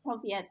not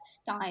Soviet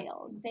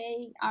style.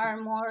 They are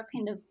more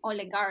kind of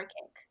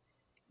oligarchic.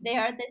 They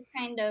are this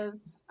kind of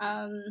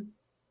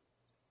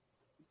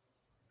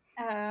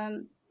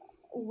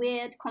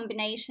weird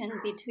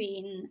combination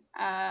between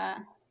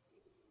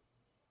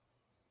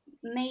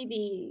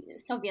maybe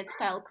Soviet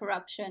style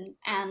corruption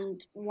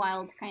and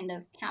wild kind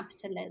of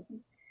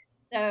capitalism.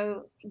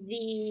 So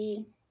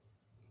the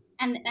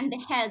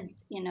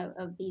heads,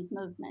 of these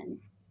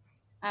movements,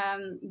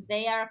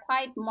 they are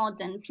quite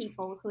modern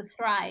people who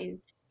thrive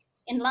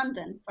in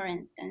London, for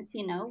instance,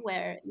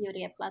 where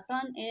Iulia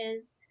Platon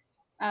is,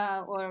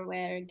 or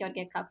where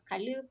Gheorghe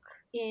Kafkaluk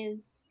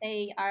is.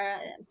 They are,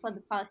 for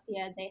the past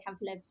year, they have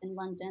lived in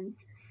London.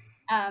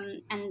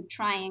 and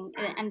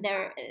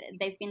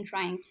they've been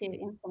trying to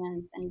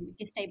influence and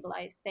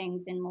destabilize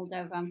things in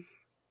Moldova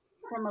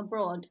from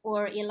abroad.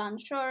 Or Ilan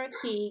Shor,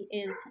 he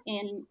is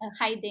in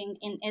hiding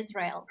in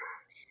Israel.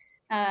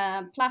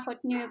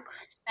 Plahotniuk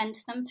spent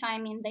some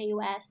time in the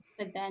US,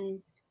 but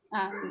then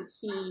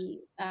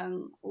he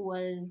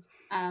was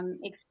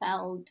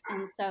expelled,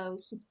 and so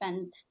he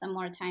spent some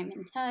more time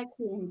in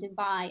Turkey, in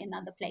Dubai, and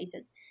other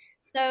places.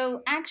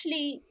 So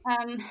actually,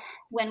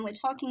 when we're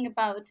talking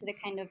about the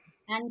kind of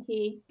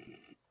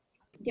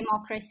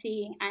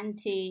anti-democracy,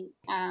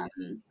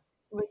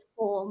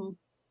 anti-reform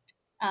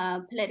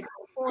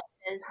political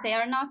forces, they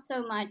are not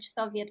so much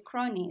Soviet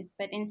cronies,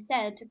 but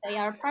instead they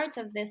are part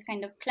of this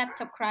kind of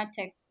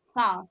kleptocratic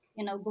class,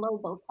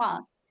 global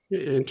class.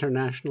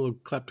 International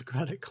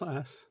kleptocratic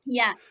class.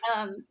 Yeah.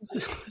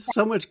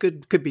 So much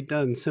good could be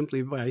done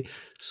simply by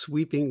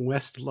sweeping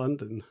West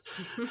London.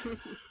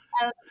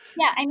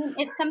 Yeah, I mean,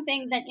 it's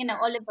something that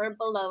Oliver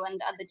Bullough and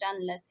other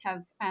journalists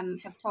have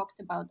talked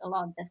about a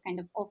lot. This kind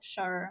of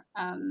offshore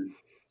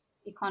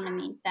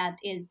economy that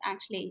is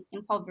actually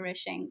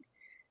impoverishing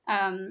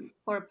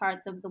for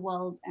parts of the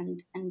world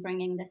and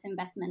bringing this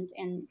investment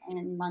in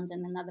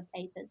London and other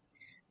places.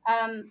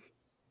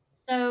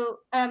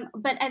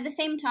 But at the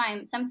same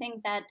time,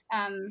 something that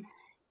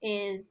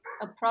is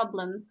a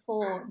problem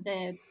for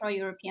the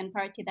pro-European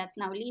party that's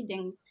now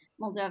leading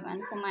Moldova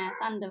and for Maia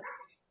Sandu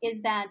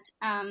is that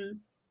a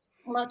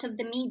lot of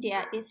the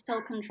media is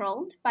still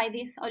controlled by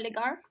these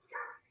oligarchs,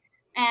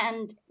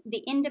 and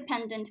the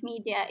independent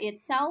media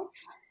itself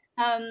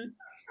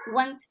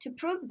wants to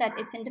prove that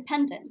it's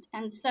independent,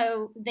 and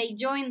so they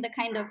join the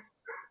kind of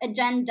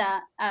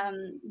agenda,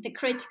 the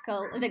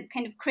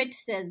kind of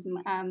criticism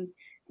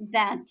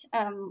that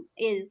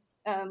is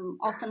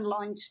often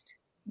launched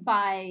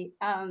by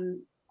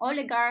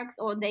oligarchs,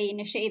 or they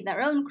initiate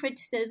their own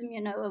criticism,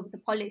 of the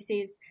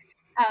policies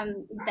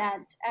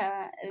that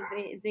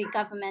the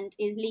government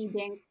is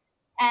leading,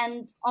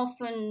 and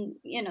often,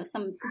 in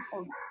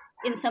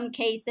some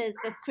cases,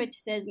 this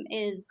criticism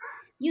is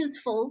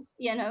useful,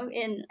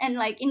 and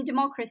like in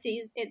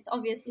democracies, it's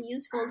obviously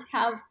useful to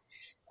have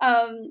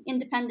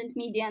independent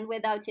media, and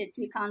without it,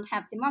 you can't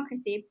have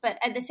democracy. But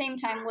at the same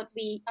time, what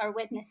we are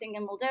witnessing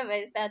in Moldova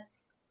is that,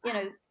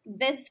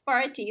 this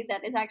party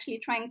that is actually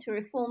trying to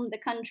reform the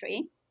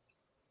country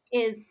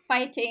is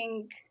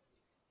fighting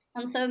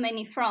on so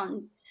many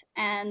fronts,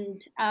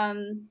 and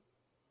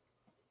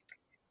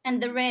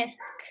the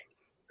risk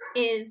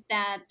is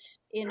that,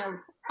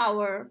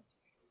 our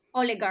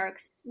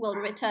oligarchs will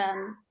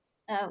return,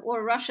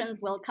 or Russians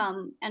will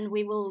come, and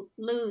we will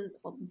lose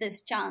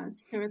this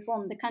chance to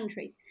reform the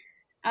country.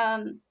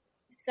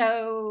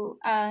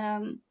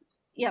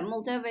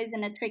 Moldova is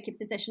in a tricky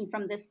position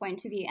from this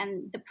point of view,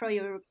 and the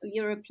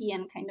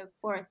pro-European kind of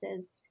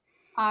forces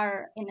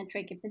are in a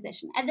tricky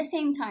position. At the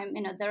same time,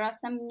 there are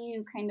some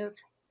new kind of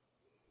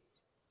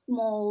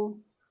small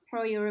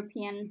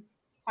pro-European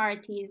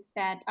parties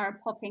that are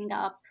popping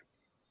up,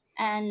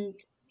 and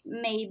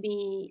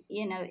maybe,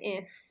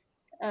 if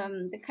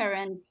the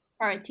current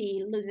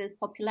party loses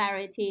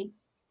popularity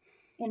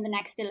in the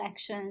next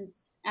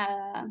elections,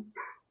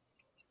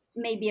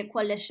 maybe a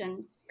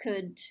coalition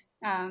could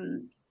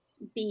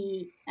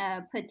be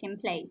put in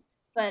place.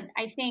 But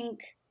I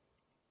think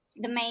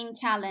the main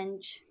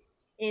challenge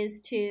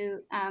is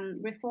to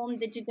reform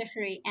the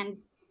judiciary and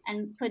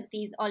put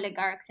these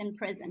oligarchs in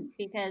prison,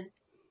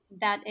 because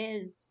that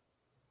is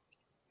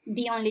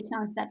the only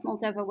chance that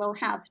Moldova will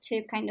have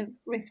to kind of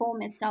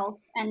reform itself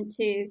and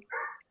to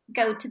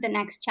go to the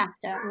next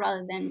chapter,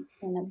 rather than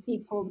be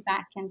pulled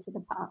back into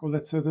the past. Well,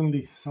 that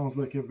certainly sounds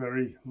like a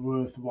very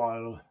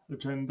worthwhile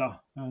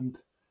agenda, and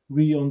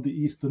we on the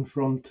Eastern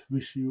Front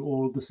wish you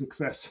all the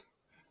success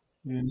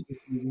in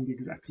achieving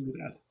exactly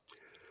that.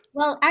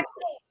 Well,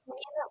 actually,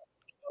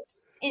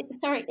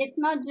 it's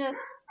not just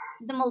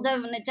the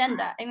Moldovan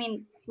agenda. I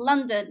mean,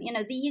 London,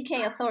 the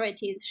UK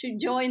authorities should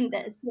join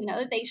this.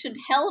 They should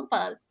help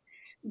us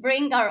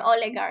bring our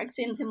oligarchs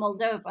into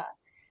Moldova.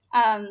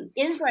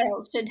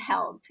 Israel should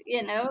help,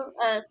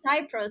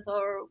 Cyprus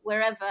or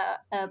wherever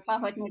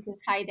Plahotniuk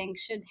is hiding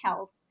should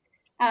help.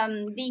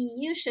 The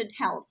EU should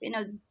help.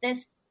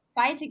 This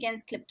fight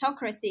against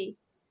kleptocracy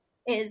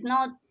is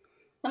not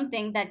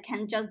something that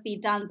can just be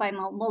done by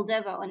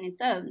Moldova on its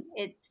own.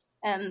 It's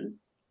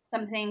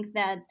something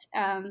that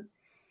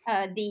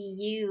the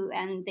EU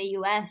and the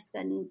US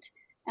and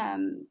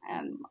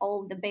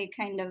all the big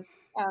kind of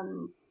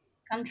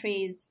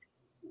countries,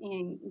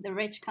 the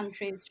rich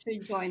countries,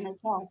 should join as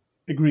well.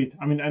 Agreed.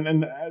 I mean,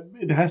 and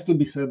it has to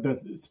be said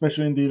that,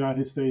 especially in the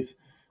United States,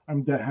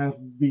 there have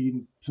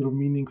been sort of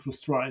meaningful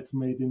strides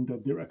made in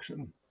that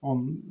direction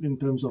in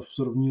terms of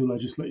sort of new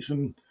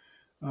legislation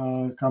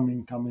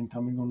coming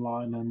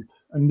online,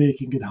 and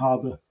making it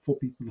harder for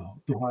people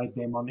to hide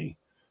their money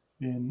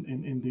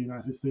in the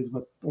United States.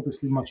 But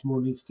obviously, much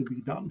more needs to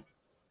be done.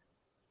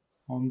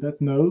 On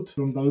that note,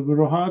 from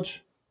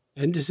Dalibor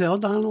and Giselle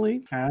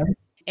Donnelly and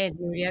And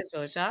Iulia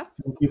Georgia.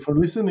 Thank you for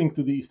listening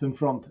to the Eastern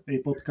Front, a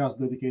podcast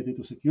dedicated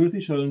to security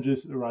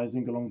challenges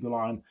arising along the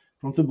line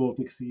from the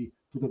Baltic Sea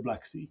to the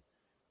Black Sea.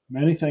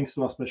 Many thanks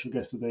to our special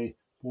guest today,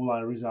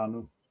 Paula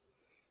Erizanu.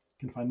 You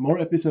can find more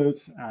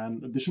episodes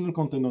and additional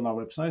content on our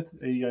website,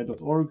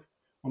 aei.org,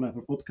 on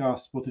Apple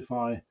Podcasts,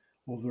 Spotify,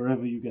 or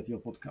wherever you get your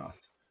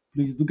podcasts.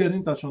 Please do get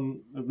in touch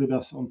with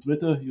us on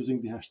Twitter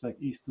using the hashtag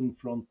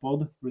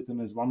EasternFrontPod, written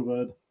as one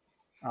word.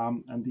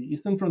 And the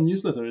Eastern Front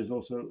newsletter is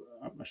also,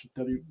 I should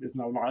tell you, is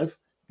now live.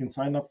 You can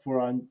sign up for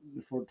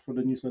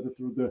the newsletter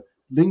through the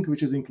link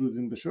which is included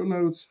in the show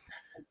notes,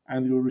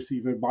 and you'll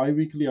receive a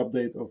bi-weekly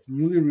update of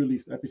newly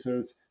released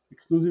episodes,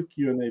 exclusive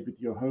Q&A with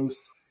your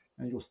hosts,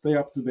 and you'll stay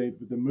up to date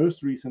with the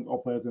most recent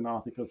op-eds and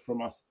articles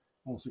from us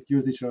on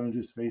security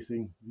challenges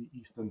facing the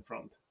Eastern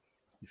Front.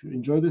 If you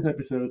enjoyed this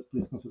episode,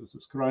 please consider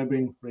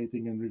subscribing,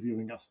 rating, and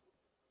reviewing us.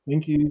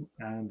 Thank you,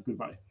 and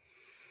goodbye.